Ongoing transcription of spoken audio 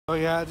So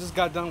yeah, I just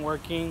got done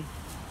working.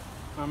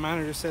 My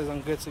manager says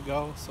I'm good to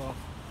go, so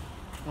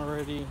I'm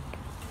already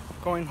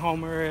going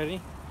home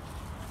already.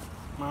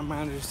 My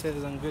manager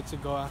says I'm good to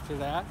go after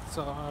that,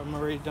 so I'm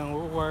already done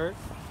with work.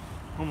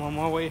 I'm on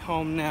my way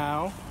home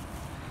now,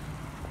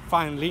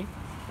 finally.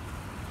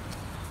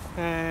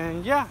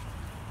 And yeah,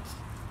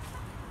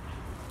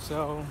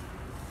 so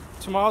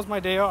tomorrow's my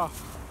day off.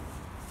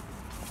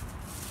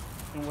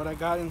 And what I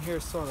got in here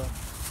sort of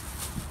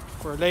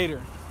for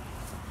later.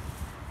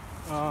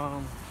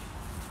 I'm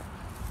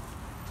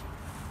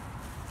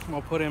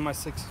gonna put in my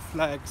Six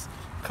Flags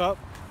cup.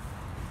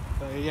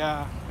 But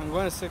yeah, I'm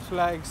going to Six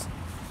Flags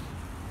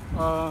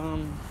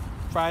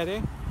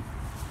Friday,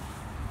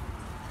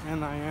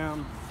 and I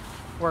am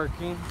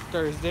working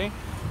Thursday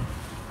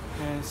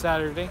and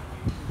Saturday,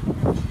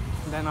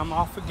 and then I'm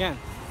off again.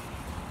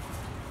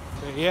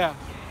 But yeah,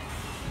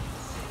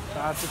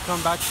 I have to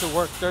come back to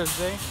work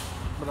Thursday,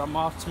 but I'm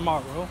off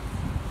tomorrow,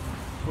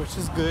 which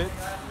is good.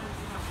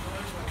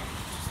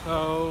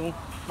 So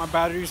my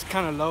battery's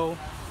kind of low,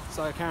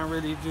 so I can't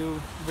really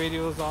do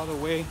videos all the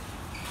way.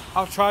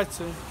 I'll try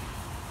to,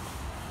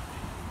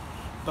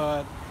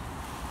 but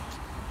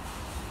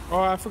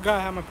I forgot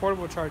I have my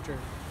portable charger.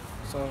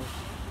 So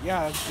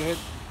yeah, that's good.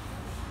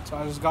 So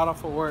I just got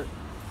off of work.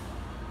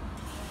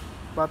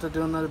 About to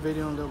do another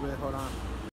video in a little bit. Hold on.